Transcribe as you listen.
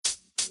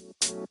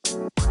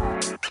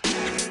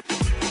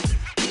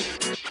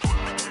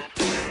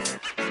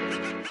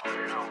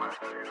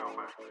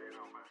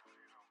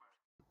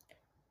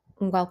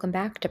Welcome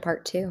back to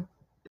part two.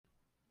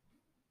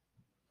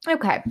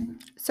 Okay,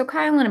 so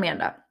Kyle and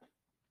Amanda.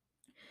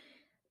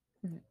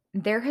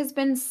 There has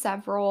been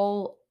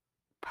several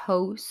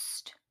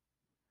post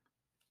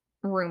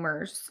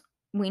rumors.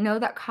 We know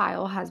that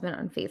Kyle has been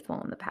unfaithful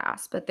in the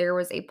past, but there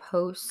was a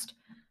post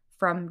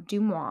from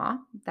Dumois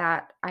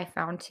that I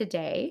found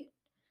today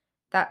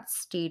that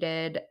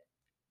stated,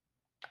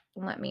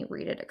 let me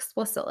read it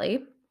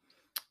explicitly.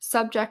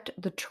 Subject: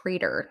 the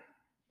traitor.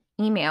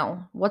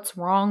 Email: what's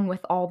wrong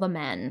with all the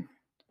men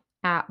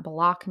at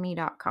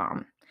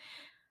blockme.com.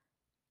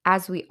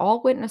 As we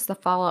all witness the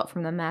fallout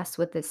from the mess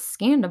with this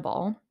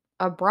scandal,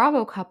 a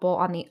Bravo couple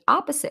on the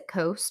opposite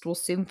coast will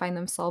soon find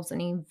themselves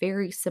in a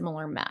very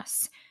similar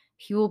mess.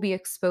 He will be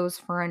exposed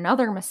for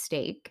another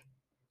mistake.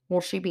 Will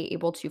she be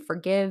able to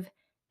forgive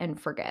and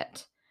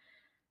forget?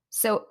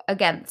 So,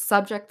 again,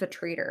 subject: the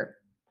traitor.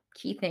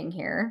 Key thing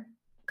here: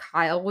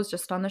 Kyle was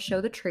just on the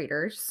show The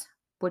Traitors,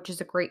 which is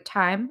a great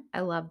time. I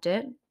loved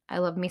it. I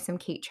love me some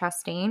Kate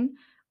Chastain.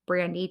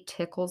 Brandy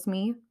tickles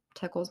me,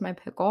 tickles my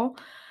pickle.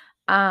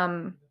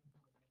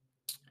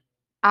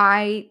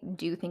 I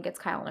do think it's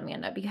Kyle and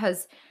Amanda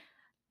because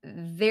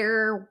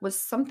there was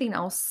something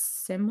else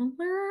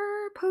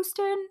similar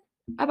posted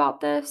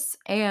about this,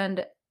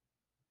 and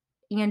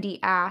Andy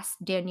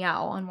asked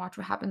Danielle on Watch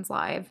What Happens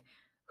Live,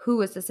 who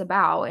is this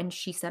about? And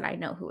she said, I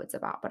know who it's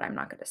about, but I'm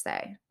not going to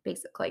say,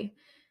 basically.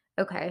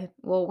 Okay,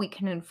 well, we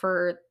can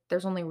infer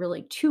there's only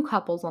really two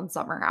couples on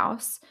Summer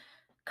House,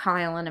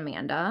 Kyle and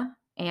Amanda,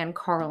 and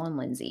Carl and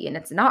Lindsay. And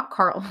it's not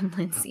Carl and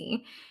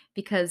Lindsay,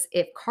 because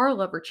if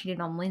Carl ever cheated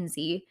on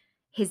Lindsay,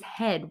 his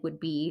head would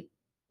be,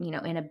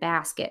 in a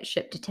basket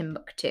shipped to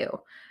Timbuktu.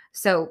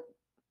 So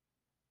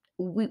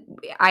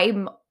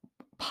I'm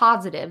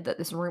positive that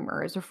this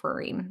rumor is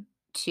referring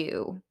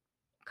to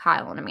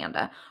Kyle and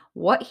Amanda.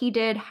 What he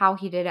did, how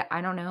he did it,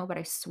 I don't know, but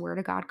I swear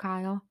to God,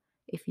 Kyle,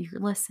 if you're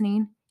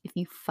listening, if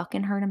you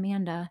fucking hurt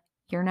Amanda,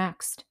 you're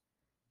next.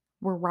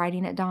 We're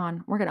riding at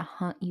dawn. We're going to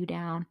hunt you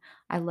down.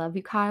 I love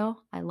you,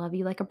 Kyle. I love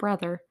you like a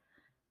brother,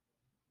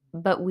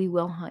 but we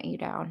will hunt you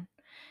down.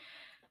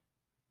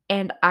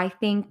 And I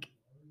think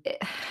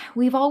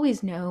we've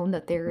always known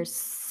that there is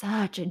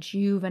such a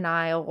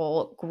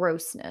juvenile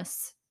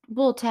grossness,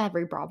 well, to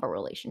every Bravo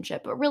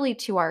relationship, but really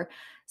to our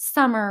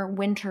summer,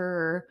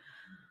 winter,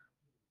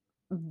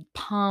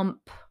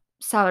 pump,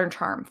 Southern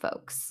Charm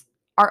folks,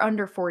 our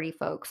under 40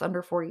 folks,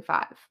 under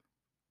 45.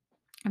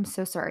 I'm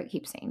so sorry I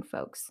keep saying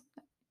folks.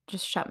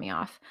 Just shut me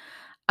off.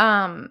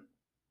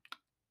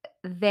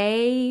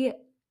 They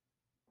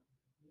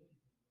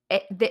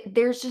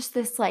there's just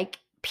this like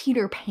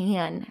Peter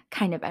Pan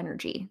kind of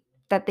energy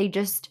that they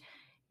just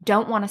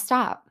don't want to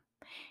stop.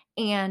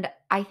 And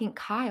I think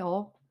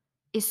Kyle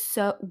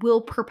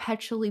will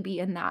perpetually be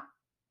in that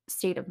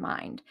state of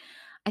mind.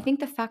 I think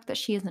the fact that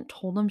she hasn't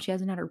told him she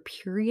hasn't had her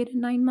period in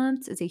 9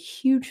 months is a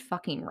huge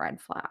fucking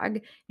red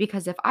flag,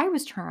 because if I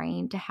was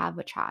trying to have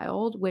a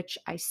child, which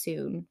I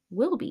soon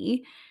will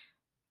be,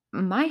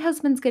 my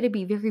husband's going to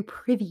be very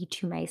privy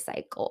to my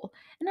cycle.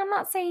 And I'm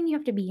not saying you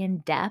have to be in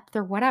depth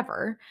or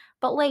whatever,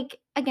 but like,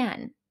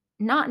 again,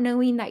 not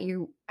knowing that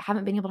you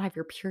haven't been able to have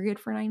your period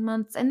for 9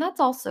 months, and that's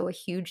also a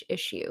huge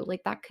issue.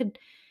 Like, that could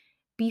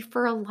be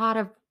for a lot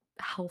of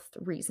health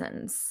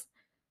reasons,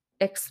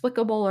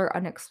 explicable or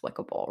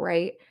inexplicable,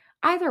 right?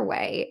 Either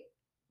way,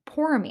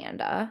 poor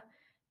Amanda.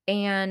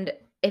 And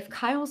if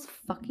Kyle's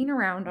fucking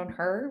around on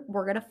her,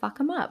 we're going to fuck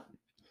him up.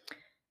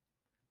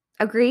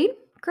 Agreed?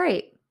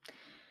 Great.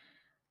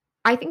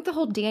 I think the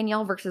whole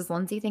Danielle versus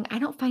Lindsay thing, I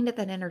don't find it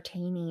that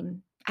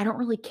entertaining. I don't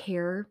really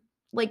care.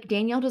 Like,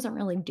 Danielle doesn't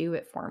really do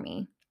it for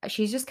me.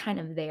 She's just kind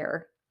of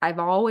there. I've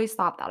always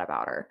thought that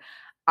about her.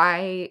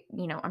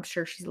 I'm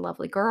sure she's a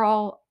lovely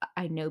girl.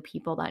 I know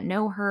people that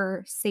know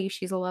her say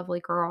she's a lovely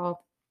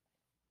girl.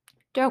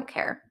 Don't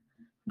care.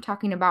 I'm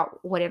talking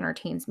about what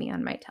entertains me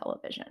on my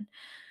television.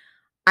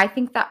 I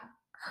think that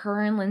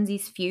her and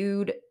Lindsay's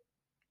feud,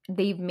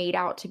 they've made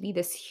out to be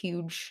this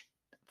huge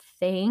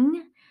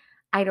thing.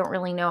 I don't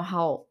really know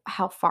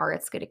how far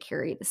it's going to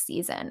carry the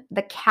season.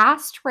 The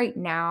cast right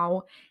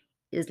now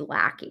is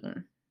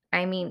lacking.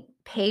 I mean,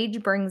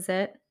 Paige brings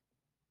it.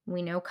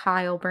 We know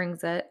Kyle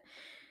brings it.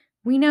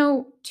 We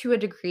know to a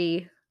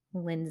degree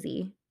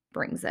Lindsay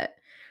brings it.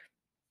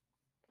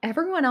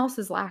 Everyone else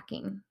is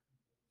lacking.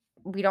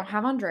 We don't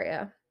have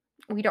Andrea.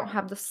 We don't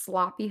have the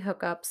sloppy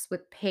hookups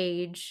with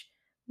Paige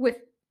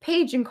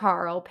and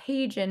Carl,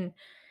 Paige and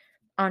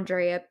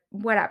Andrea,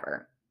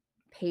 whatever.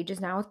 Paige is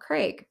now with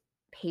Craig.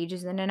 Paige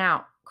is in and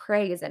out.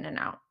 Craig is in and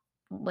out.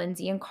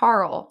 Lindsay and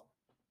Carl,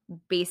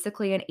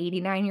 basically an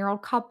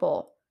 89-year-old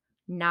couple,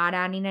 not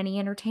adding any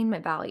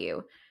entertainment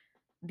value.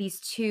 These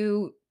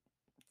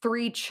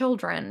three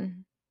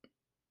children,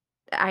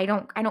 I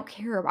don't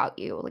care about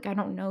you. Like, I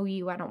don't know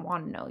you. I don't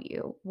want to know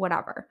you.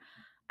 Whatever.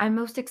 I'm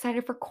most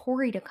excited for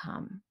Corey to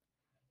come,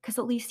 because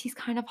at least he's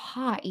kind of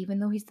hot, even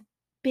though he's the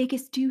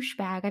biggest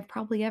douchebag I've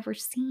probably ever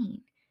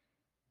seen.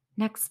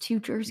 next to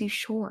Jersey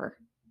Shore.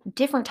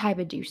 Different type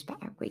of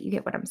douchebag, but you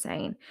get what I'm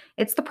saying.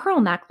 It's the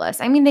pearl necklace.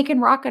 I mean, they can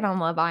rock it on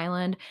Love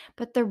Island,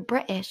 but they're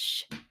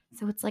British.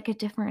 So it's like a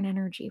different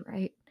energy,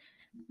 right?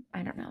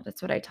 I don't know.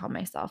 That's what I tell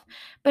myself.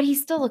 But he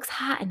still looks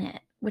hot in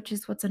it, which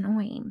is what's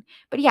annoying.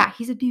 But yeah,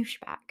 he's a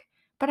douchebag.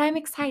 But I'm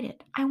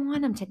excited. I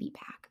want him to be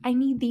back. I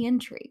need the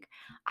intrigue.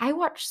 I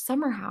watched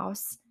Summer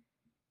House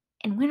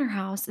and Winter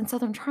House and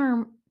Southern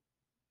Charm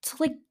to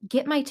like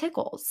get my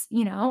tickles.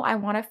 I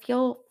want to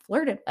feel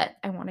flirted with.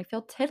 I want to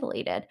feel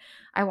titillated.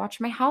 I watch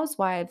my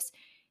housewives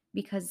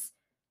because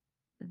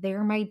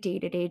they're my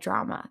day-to-day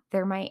drama.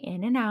 They're my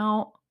in and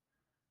out,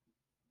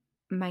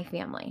 my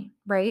family,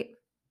 right?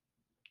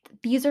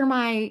 These are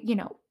my,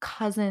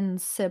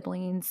 cousins,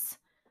 siblings.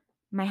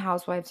 My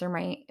housewives are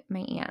my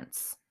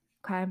aunts.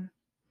 Okay?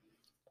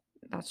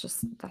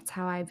 That's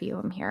how I view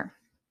them here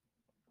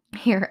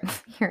here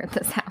at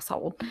this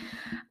household.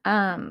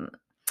 Um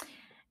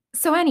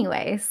so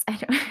anyways, I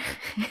don't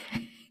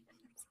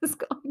this is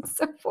going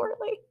so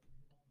poorly.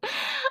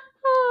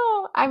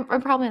 Oh,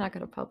 I'm probably not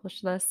going to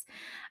publish this.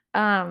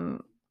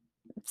 Um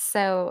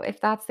so if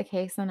that's the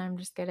case, then I'm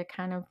just going to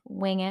kind of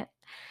wing it,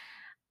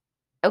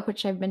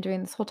 which I've been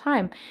doing this whole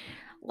time.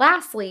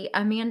 Lastly,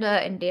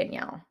 Amanda and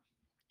Danielle.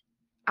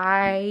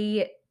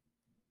 I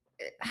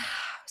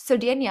So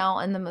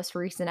Danielle in the most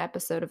recent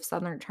episode of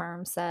Southern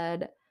Charm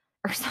said,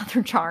 or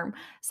Southern Charm,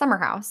 Summer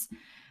House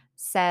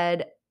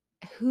said,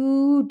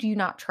 "Who do you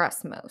not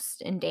trust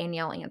most?" And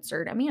Danielle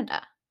answered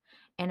Amanda.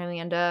 And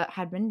Amanda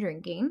had been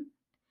drinking,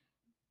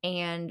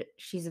 and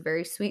she's a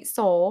very sweet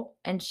soul.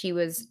 And she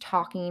was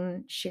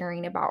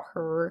sharing about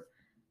her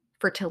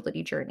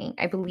fertility journey,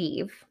 I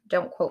believe.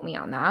 Don't quote me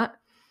on that.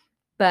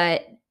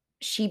 But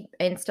she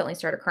instantly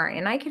started crying.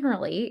 And I can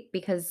relate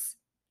because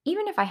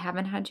even if I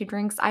haven't had 2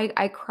 drinks,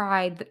 I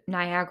cried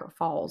Niagara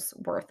Falls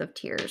worth of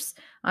tears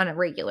on a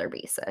regular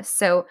basis.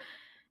 So,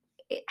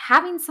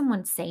 having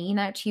someone saying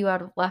that to you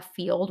out of left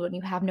field when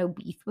you have no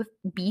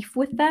beef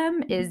with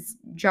them is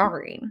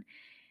jarring.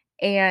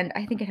 And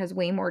I think it has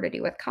way more to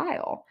do with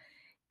Kyle.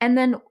 And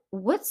then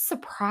what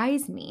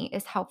surprised me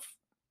is how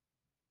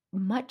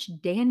much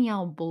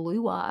Danielle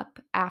blew up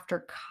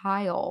after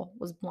Kyle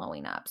was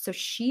blowing up. So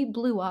she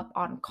blew up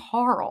on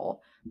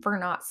Carl for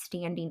not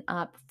standing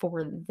up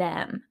for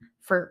them,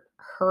 for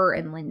her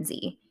and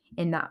Lindsay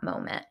in that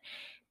moment.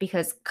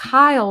 Because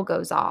Kyle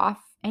goes off,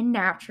 and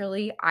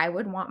naturally, I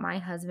would want my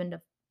husband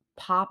to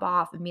pop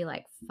off and be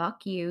like,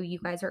 fuck you. You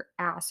guys are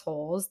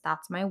assholes.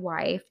 That's my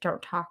wife.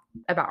 Don't talk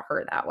about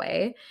her that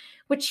way,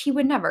 which he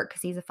would never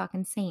because he's a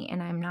fucking saint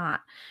and I'm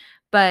not.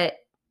 But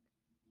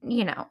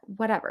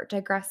whatever,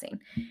 digressing.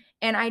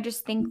 And I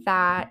just think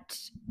that,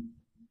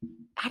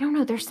 I don't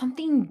know, there's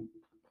something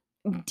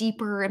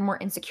deeper and more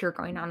insecure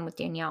going on with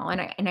Danielle.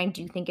 And I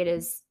do think it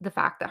is the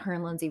fact that her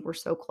and Lindsay were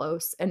so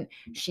close, and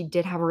she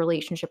did have a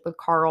relationship with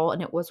Carl,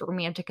 and it was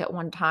romantic at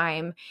one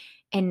time.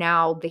 And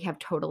now they have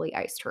totally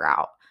iced her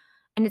out.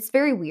 And it's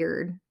very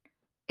weird.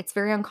 It's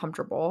very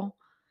uncomfortable.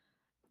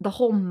 The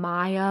whole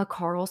Maya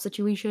Carl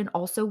situation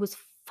also was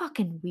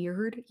fucking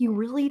weird. You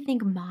really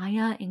think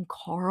Maya and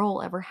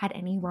Carl ever had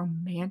any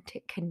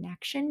romantic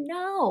connection?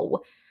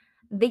 No.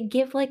 They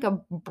give like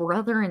a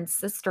brother and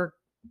sister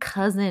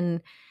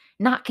cousin,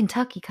 not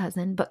Kentucky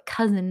cousin, but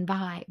cousin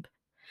vibe.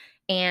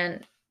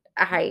 And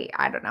I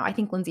don't know. I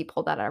think Lindsay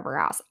pulled that out of her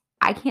ass.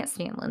 I can't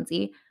stand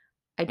Lindsay.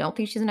 I don't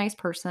think she's a nice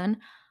person.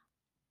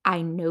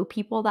 I know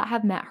people that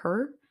have met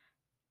her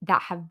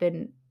that have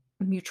been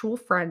mutual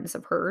friends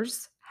of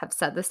hers have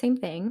said the same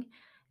thing.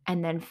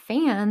 And then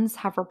fans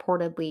have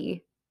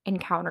reportedly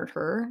encountered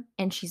her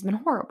and she's been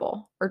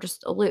horrible or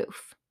just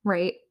aloof,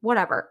 right?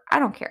 Whatever. I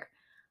don't care.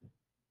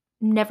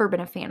 Never been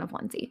a fan of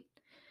Lindsay.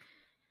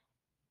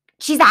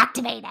 She's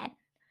activated.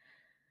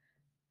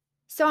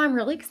 So I'm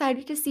really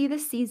excited to see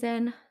this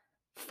season.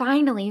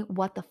 Finally,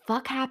 what the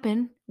fuck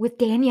happened with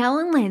Danielle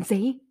and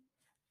Lindsay?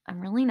 I'm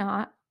really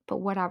not, but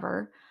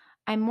whatever.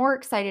 I'm more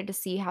excited to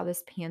see how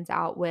this pans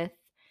out with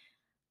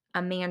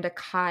Amanda,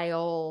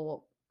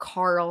 Kyle,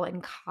 Carl,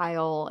 and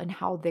Kyle, and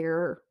how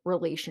their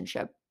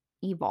relationship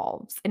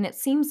evolves. And it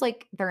seems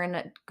like they're in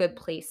a good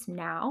place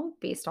now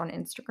based on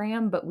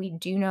Instagram, but we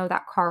do know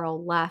that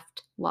Carl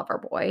left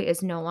Loverboy,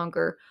 is no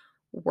longer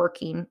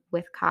working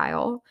with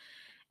Kyle.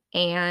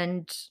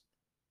 And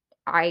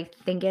I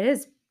think it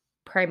is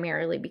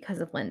primarily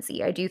because of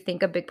Lindsay. I do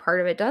think a big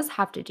part of it does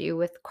have to do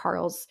with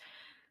Carl's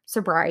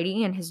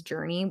sobriety and his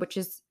journey, which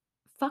is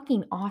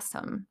fucking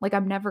awesome. Like,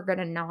 I'm never going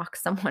to knock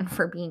someone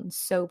for being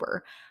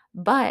sober.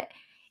 But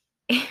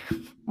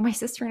my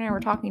sister and I were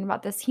talking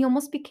about this. He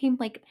almost became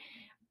like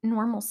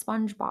normal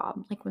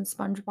SpongeBob, like when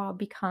SpongeBob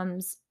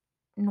becomes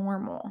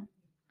normal.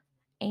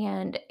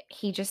 And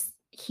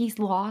he's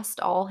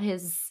lost all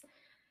his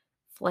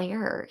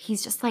flair.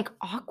 He's just like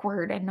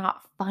awkward and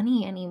not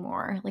funny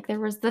anymore. Like, there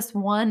was this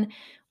one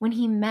when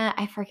he met,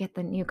 I forget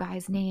the new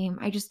guy's name.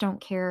 I just don't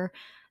care.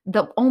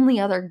 The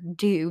only other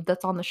dude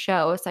that's on the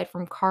show aside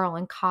from Carl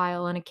and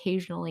Kyle and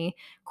occasionally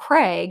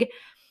Craig,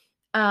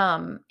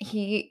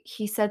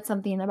 he said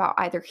something about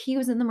either he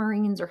was in the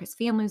Marines or his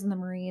family was in the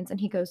Marines, and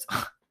he goes,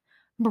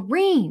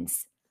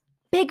 Marines,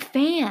 big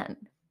fan.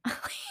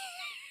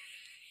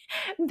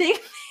 Big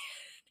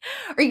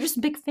Are you just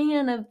a big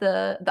fan of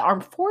the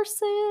armed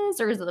forces,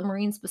 or is it the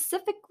Marines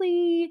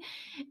specifically?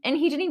 And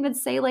he didn't even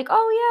say like,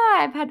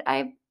 "Oh, yeah,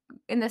 I've"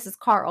 and this is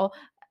Carl,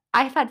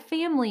 "I've had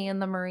family in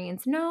the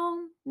Marines."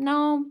 No,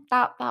 no,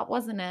 that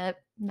wasn't it.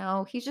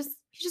 No, he's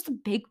just a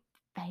big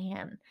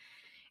fan.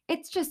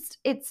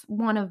 It's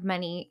one of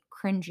many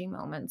cringy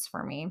moments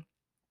for me.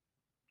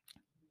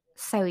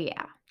 So,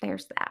 yeah,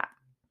 there's that.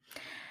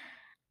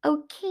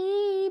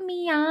 Okay,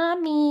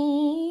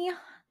 Miami.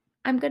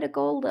 I'm gonna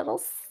go a little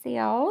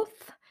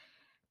south.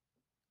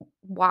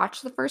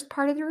 Watch the first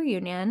part of the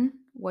reunion.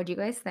 What'd you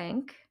guys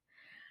think?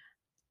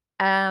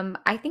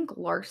 I think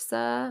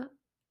Larsa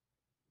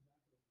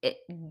it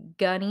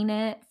gunning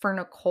it for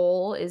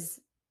Nicole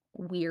is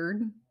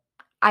weird.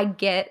 I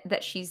get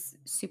that she's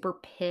super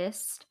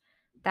pissed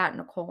that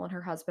Nicole and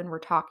her husband were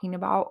talking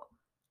about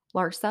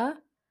Larsa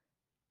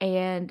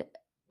and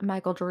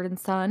Michael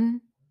Jordan's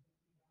son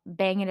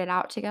banging it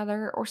out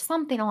together or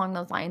something along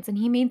those lines, and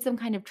he made some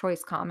kind of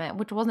choice comment,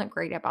 which wasn't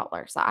great about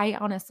Larsa. I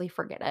honestly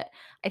forget it.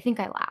 I think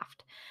I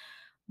laughed.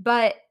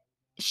 But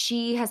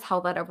she has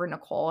held that over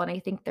Nicole, and I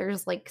think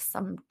there's, like,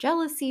 some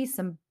jealousy,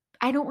 some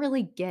I don't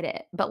really get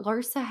it, but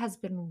Larsa has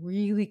been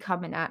really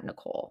coming at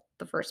Nicole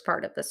the first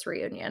part of this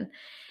reunion,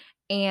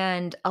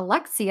 and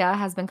Alexia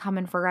has been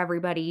coming for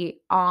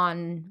everybody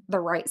on the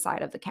right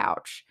side of the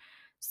couch.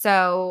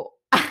 So,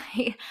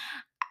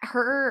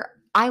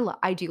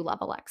 I do love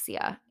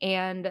Alexia,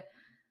 and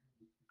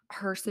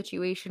her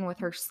situation with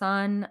her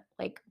son,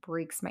 like,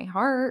 breaks my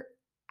heart,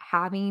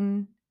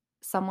 having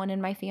someone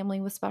in my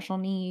family with special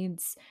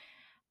needs.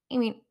 I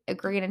mean,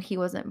 granted, he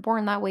wasn't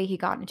born that way. He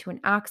got into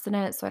an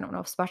accident, so I don't know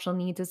if special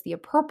needs is the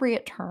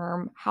appropriate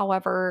term.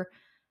 However,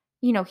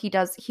 he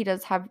does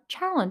have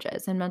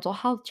challenges and mental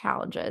health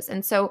challenges.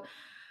 And so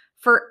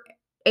for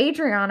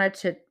Adriana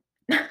to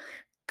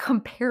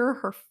compare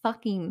her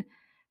fucking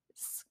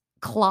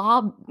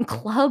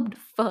clubbed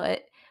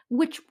foot,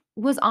 which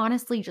was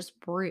honestly just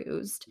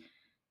bruised,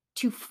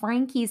 to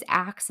Frankie's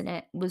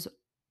accident was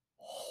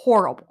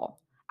horrible.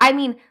 I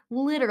mean,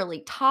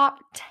 literally top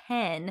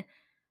 10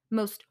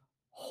 most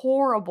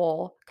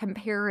horrible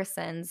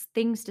comparisons,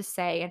 things to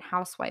say in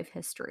housewife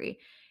history.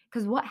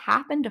 Because what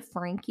happened to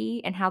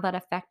Frankie and how that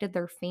affected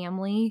their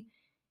family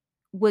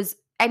was,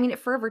 I mean, it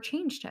forever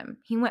changed him.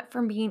 He went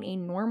from being a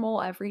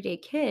normal, everyday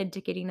kid to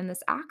getting in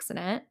this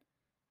accident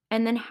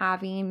and then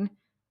having,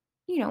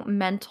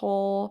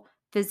 mental,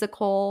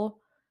 physical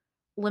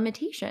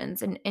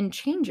limitations and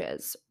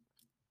changes.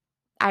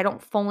 I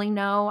don't fully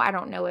know. I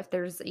don't know if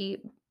there's a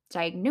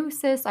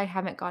diagnosis. I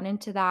haven't gone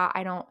into that.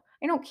 I don't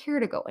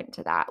care to go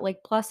into that.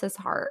 Like, bless his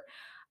heart.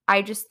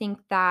 I just think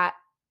that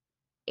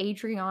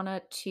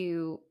Adriana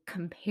to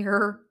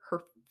compare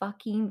her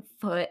fucking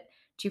foot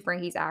to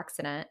Frankie's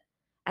accident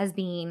as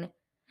being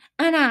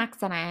an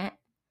accident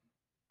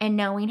and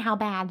knowing how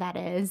bad that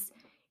is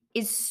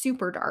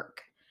super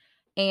dark.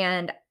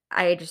 And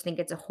I just think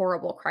it's a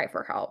horrible cry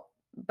for help.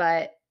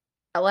 But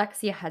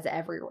Alexia has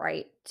every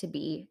right to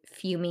be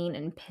fuming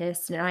and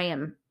pissed, and I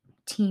am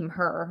team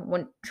her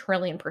 1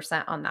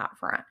 trillion% on that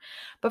front.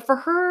 But for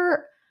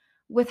her,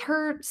 with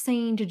her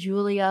saying to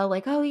Julia,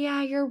 like, oh,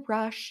 yeah, you're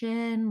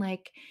Russian,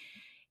 like,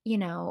 you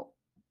know,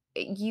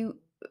 you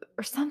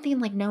or something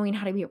like knowing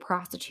how to be a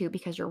prostitute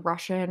because you're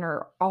Russian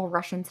or all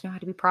Russians know how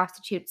to be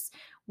prostitutes,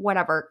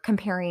 whatever,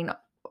 comparing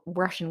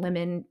Russian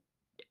women,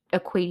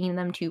 equating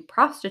them to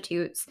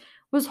prostitutes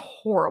was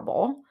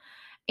horrible.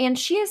 And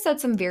she has said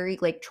some very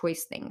like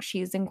choice things.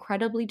 She's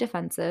incredibly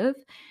defensive.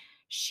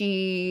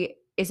 She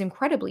is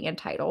incredibly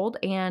entitled.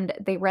 And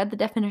they read the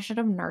definition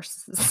of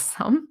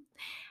narcissism.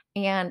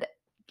 And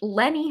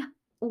Lenny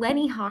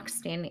Lenny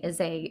Hoxton is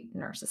a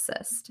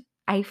narcissist.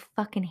 I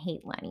fucking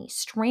hate Lenny.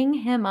 String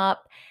him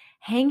up,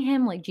 hang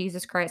him like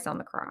Jesus Christ on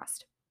the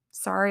cross.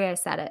 Sorry I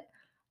said it.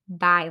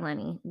 Bye,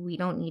 Lenny. We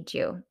don't need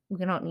you.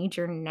 We don't need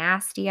your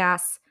nasty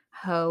ass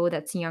hoe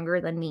that's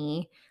younger than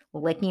me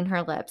licking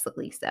her lips at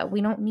Lisa.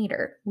 We don't need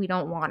her. We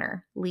don't want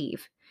her.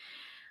 Leave.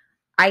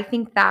 I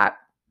think that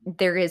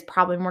there is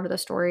probably more to the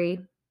story.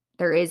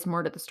 There is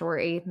more to the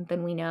story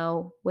than we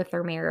know with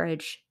their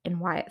marriage and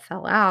why it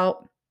fell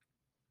out.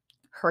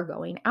 Her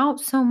going out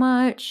so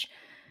much.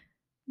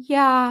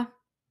 Yeah,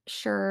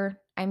 sure.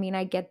 I mean,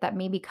 I get that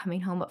maybe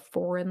coming home at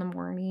 4 in the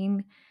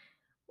morning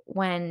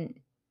when,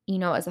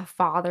 as a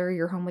father,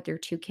 you're home with your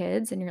 2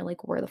 kids and you're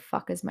like, "Where the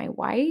fuck is my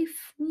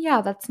wife?"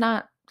 Yeah, that's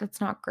not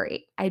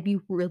great. I'd be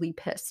really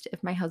pissed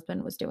if my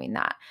husband was doing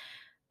that.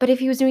 But if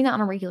he was doing that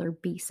on a regular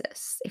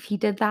basis, if he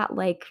did that,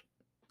 like,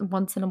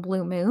 once in a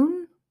blue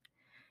moon,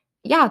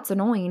 yeah, it's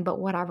annoying, but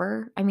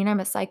whatever. I mean, I'm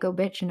a psycho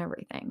bitch and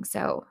everything,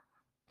 so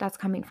that's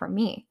coming from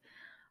me.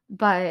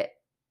 But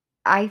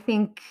I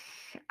think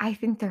I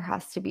think there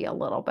has to be a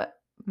little bit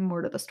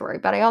more to the story,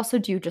 but I also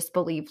do just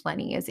believe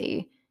Lenny is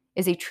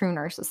a true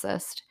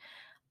narcissist.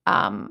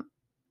 Um,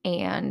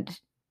 and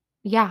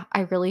yeah,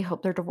 I really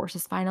hope their divorce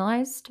is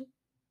finalized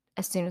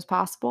as soon as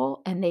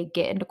possible and they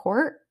get into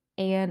court.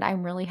 And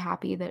I'm really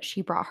happy that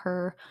she brought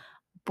her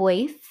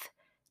Blythe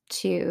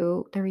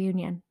to the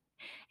reunion.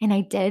 And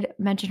I did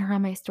mention her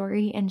on my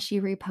story and she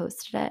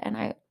reposted it and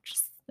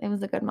it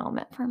was a good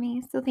moment for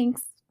me. So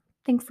thanks.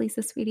 Thanks,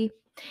 Lisa, sweetie.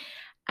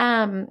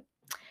 Um,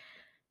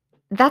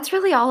 that's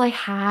really all I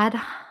had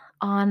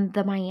on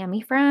the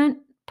Miami front.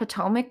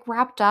 Potomac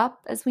wrapped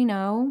up, as we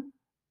know.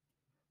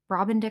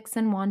 Robin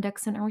Dixon, Juan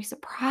Dixon. Are we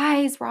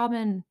surprised,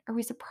 Robin? Are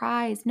we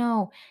surprised?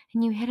 No.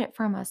 And you hid it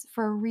from us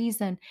for a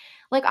reason.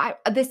 Like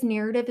this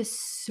narrative is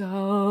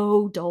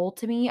so dull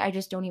to me. I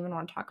just don't even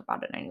want to talk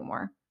about it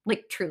anymore.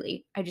 Like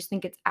truly. I just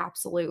think it's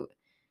absolute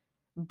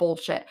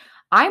bullshit.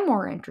 I'm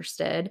more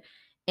interested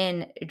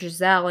in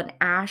Giselle and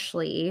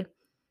Ashley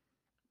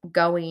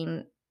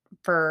going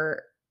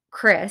for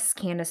Chris,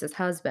 Candace's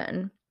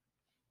husband.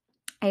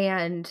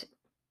 And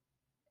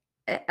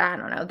I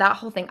don't know, that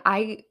whole thing,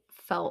 I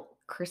felt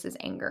Chris's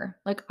anger.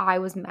 Like I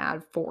was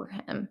mad for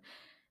him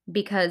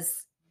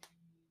because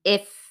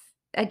if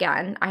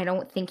again, I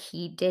don't think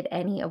he did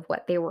any of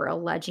what they were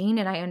alleging,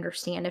 and I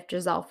understand if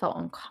Giselle felt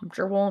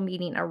uncomfortable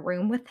meeting a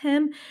room with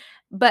him,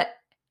 but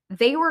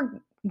they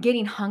were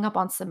getting hung up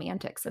on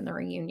semantics in the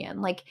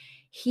reunion. Like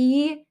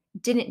he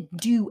didn't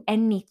do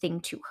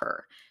anything to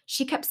her.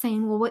 She kept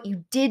saying, "Well, what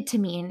you did to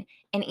me,"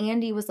 and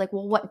Andy was like,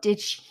 "Well, what did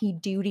he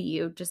do to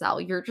you,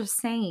 Giselle? You're just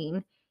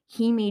saying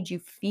he made you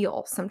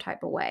feel some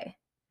type of way.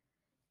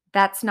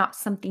 That's not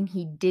something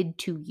he did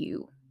to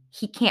you.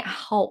 He can't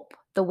help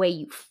the way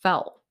you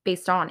felt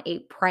based on a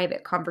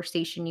private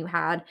conversation you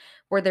had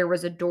where there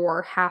was a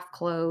door half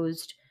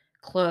closed,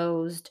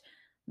 closed,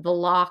 the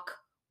lock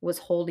was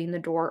holding the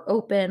door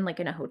open like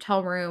in a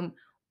hotel room.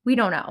 We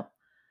don't know.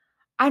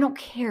 I don't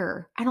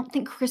care. I don't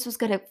think Chris was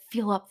gonna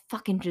feel up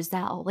fucking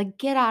Giselle. Like,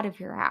 get out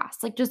of your ass.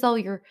 Like, Giselle,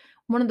 you're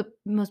one of the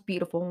most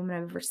beautiful women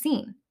I've ever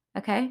seen.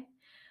 Okay.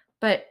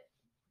 But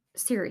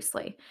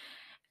seriously,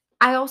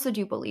 I also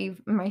do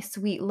believe my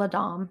sweet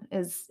Ladam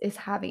is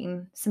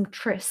having some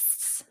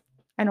trysts.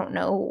 I don't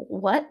know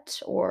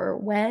what or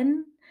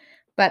when,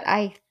 but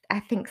I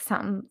think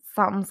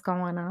something's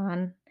going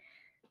on,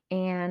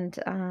 and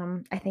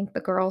I think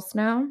the girls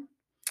know.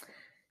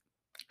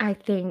 I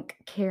think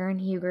Karen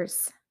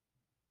Huger's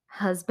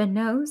husband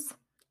knows,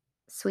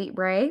 Sweet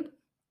Ray,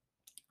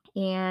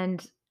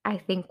 and I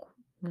think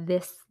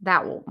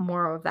that will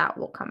more of that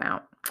will come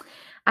out.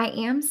 I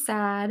am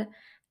sad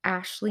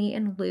Ashley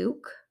and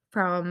Luke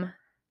from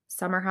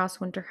Summer House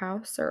Winter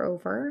House are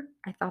over.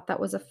 I thought that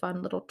was a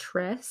fun little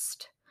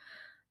tryst.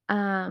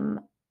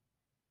 Um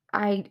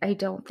I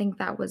don't think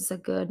that was a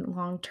good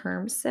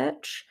long-term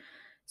sitch.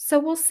 So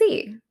we'll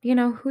see.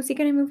 Who's he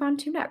going to move on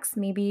to next?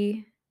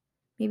 Maybe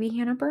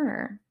Hannah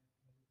Berner.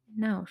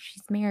 No,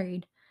 she's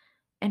married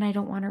and I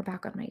don't want her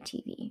back on my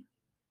TV.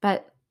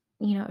 But,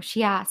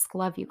 she asked,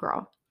 love you,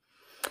 girl.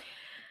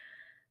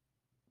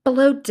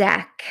 Below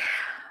Deck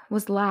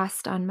was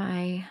last on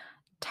my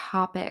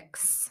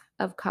topics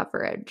of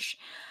coverage.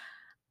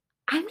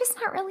 I'm just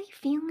not really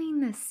feeling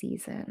this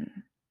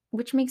season,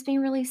 which makes me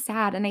really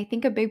sad. And I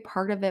think a big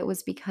part of it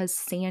was because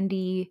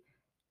Sandy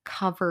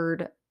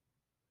covered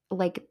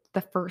like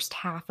the first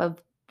half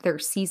of their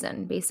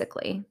season,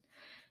 basically.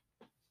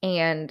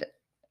 And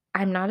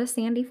I'm not a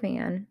Sandy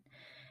fan.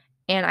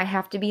 And I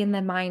have to be in the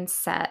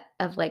mindset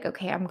of like,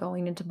 okay, I'm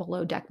going into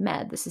Below Deck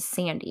Med. This is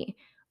Sandy.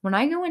 When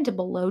I go into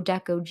Below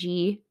Deck OG,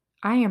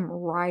 I am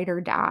ride or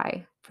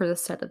die for the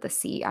set of the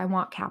sea. I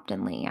want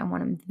Captain Lee. I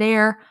want him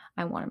there.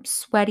 I want him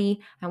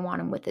sweaty. I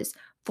want him with his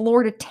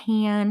Florida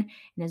tan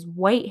and his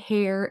white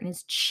hair and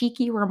his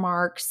cheeky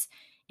remarks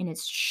and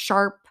his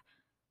sharp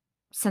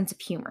sense of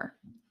humor.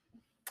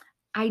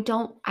 I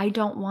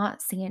don't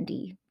want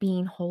Sandy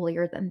being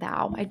holier than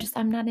thou.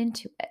 I'm not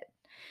into it.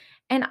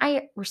 And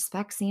I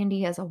respect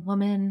Sandy as a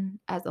woman,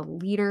 as a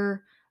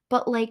leader,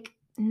 but like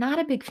not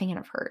a big fan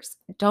of hers.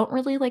 Don't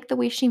really like the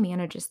way she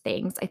manages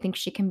things. I think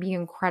she can be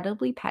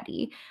incredibly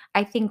petty.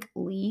 I think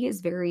Lee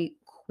is very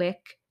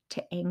quick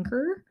to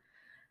anger,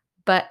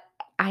 but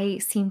I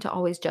seem to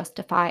always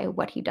justify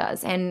what he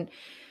does. And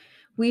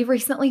we've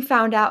recently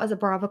found out as a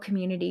Bravo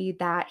community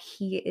that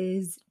he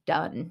is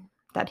done,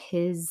 that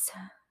his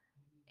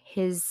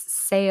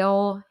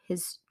sale,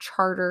 his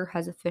charter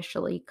has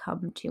officially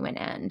come to an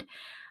end.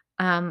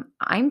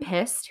 I'm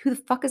pissed. Who the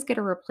fuck is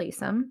gonna replace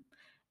him?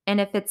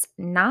 And if it's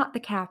not the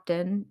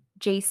captain,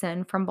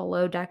 Jason from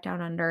Below Deck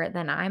Down Under,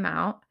 then I'm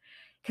out.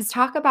 Because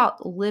talk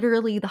about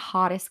literally the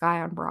hottest guy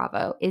on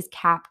Bravo is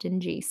Captain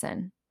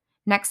Jason.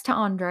 Next to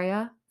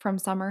Andrea from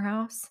Summer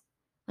House.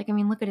 Like, I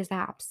mean, look at his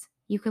abs.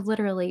 You could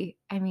literally,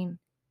 I mean,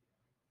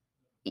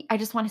 I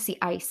just want to see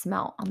ice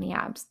melt on the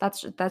abs.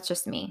 That's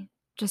just me.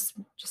 Just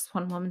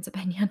one woman's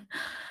opinion.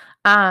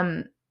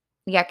 Um,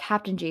 yeah,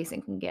 Captain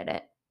Jason can get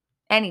it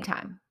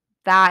anytime.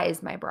 That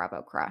is my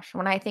Bravo crush.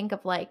 When I think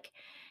of like,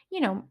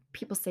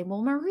 people say,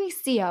 well,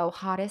 Mauricio,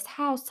 hottest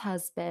house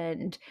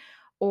husband,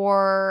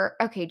 or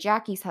okay,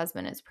 Jackie's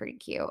husband is pretty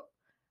cute.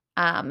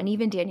 And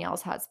even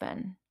Danielle's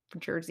husband for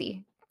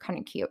Jersey, kind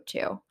of cute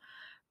too.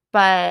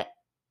 But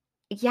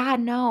yeah,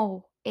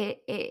 no,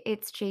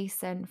 it's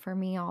Jason for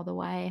me all the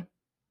way.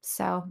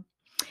 So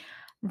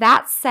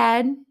that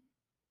said,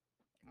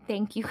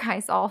 thank you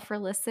guys all for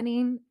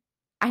listening.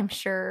 I'm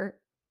sure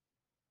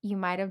you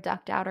might have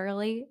ducked out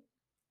early.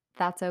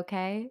 That's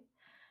okay.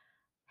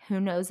 Who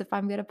knows if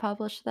I'm gonna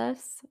publish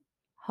this?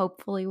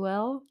 Hopefully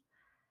will,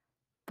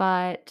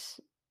 but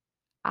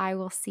I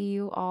will see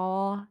you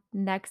all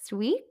next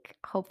week,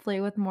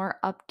 hopefully with more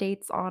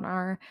updates on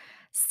our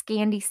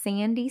Scandy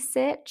Sandy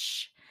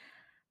sitch,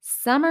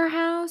 Summer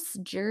House,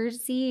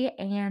 Jersey,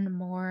 and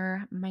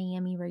more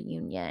Miami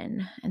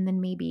reunion. And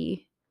then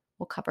maybe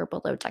we'll cover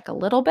Below Deck a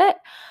little bit.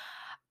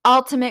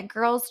 Ultimate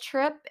Girls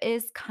Trip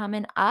is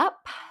coming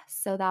up,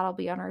 so that'll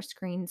be on our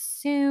screen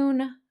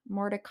soon.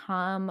 More to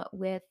come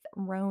with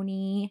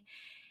Roni.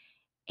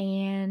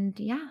 And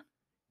yeah,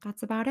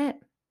 that's about it.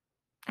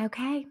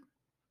 Okay.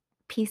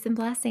 Peace and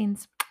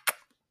blessings.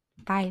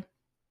 Bye.